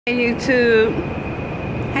Hey YouTube,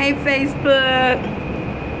 hey Facebook,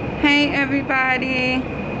 hey everybody,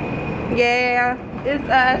 yeah, it's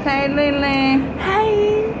us, hey Lily,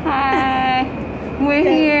 Hey. hi, we're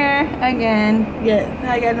here again. Yes,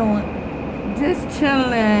 how y'all doing? Just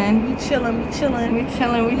chilling. We chilling.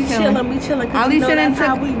 Alicia that's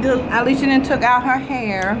how we do. Alicia done took out her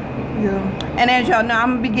hair. Yeah. And as y'all know,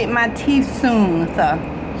 I'm gonna be getting my teeth soon, so.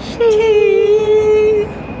 Cheese.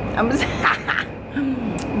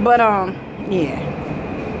 But yeah,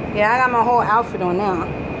 I got my whole outfit on now.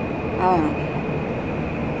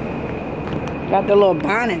 Got the little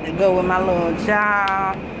bonnet to go with my little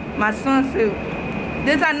job, my swimsuit.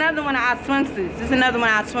 This is another one of our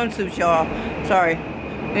swimsuits. Y'all. Sorry,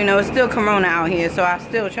 you know it's still Corona out here, so I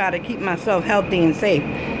still try to keep myself healthy and safe.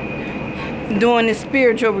 Doing this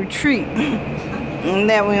spiritual retreat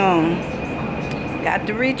that we on. Got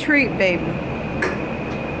the retreat, baby.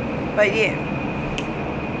 But yeah.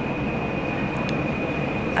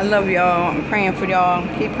 I love y'all. I'm praying for y'all.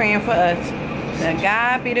 Keep praying for us. To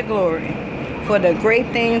God be the glory for the great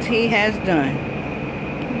things He has done.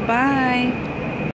 Bye.